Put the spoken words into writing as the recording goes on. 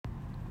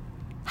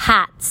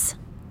Hats.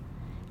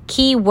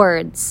 Key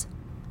words.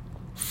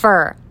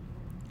 Fur.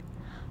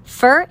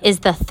 Fur is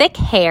the thick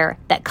hair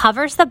that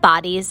covers the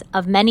bodies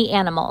of many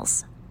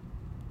animals.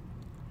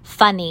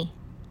 Funny.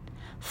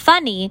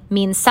 Funny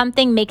means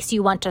something makes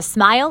you want to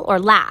smile or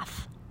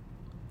laugh.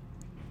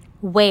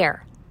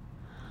 Wear.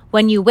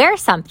 When you wear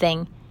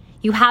something,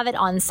 you have it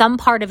on some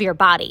part of your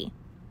body.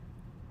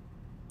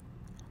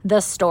 The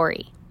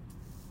story.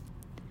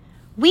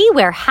 We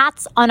wear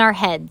hats on our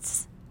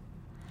heads.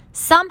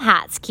 Some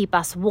hats keep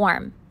us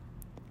warm.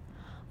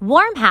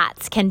 Warm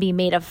hats can be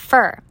made of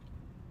fur.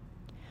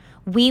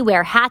 We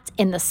wear hats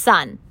in the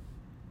sun.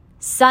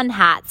 Sun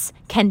hats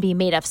can be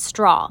made of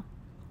straw.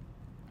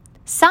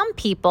 Some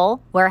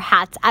people wear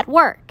hats at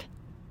work.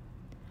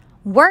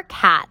 Work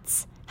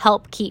hats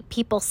help keep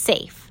people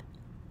safe.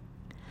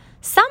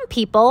 Some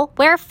people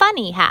wear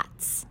funny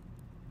hats.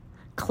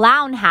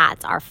 Clown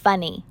hats are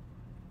funny.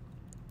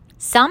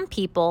 Some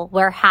people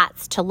wear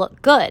hats to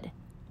look good.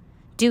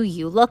 Do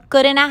you look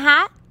good in a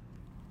hat?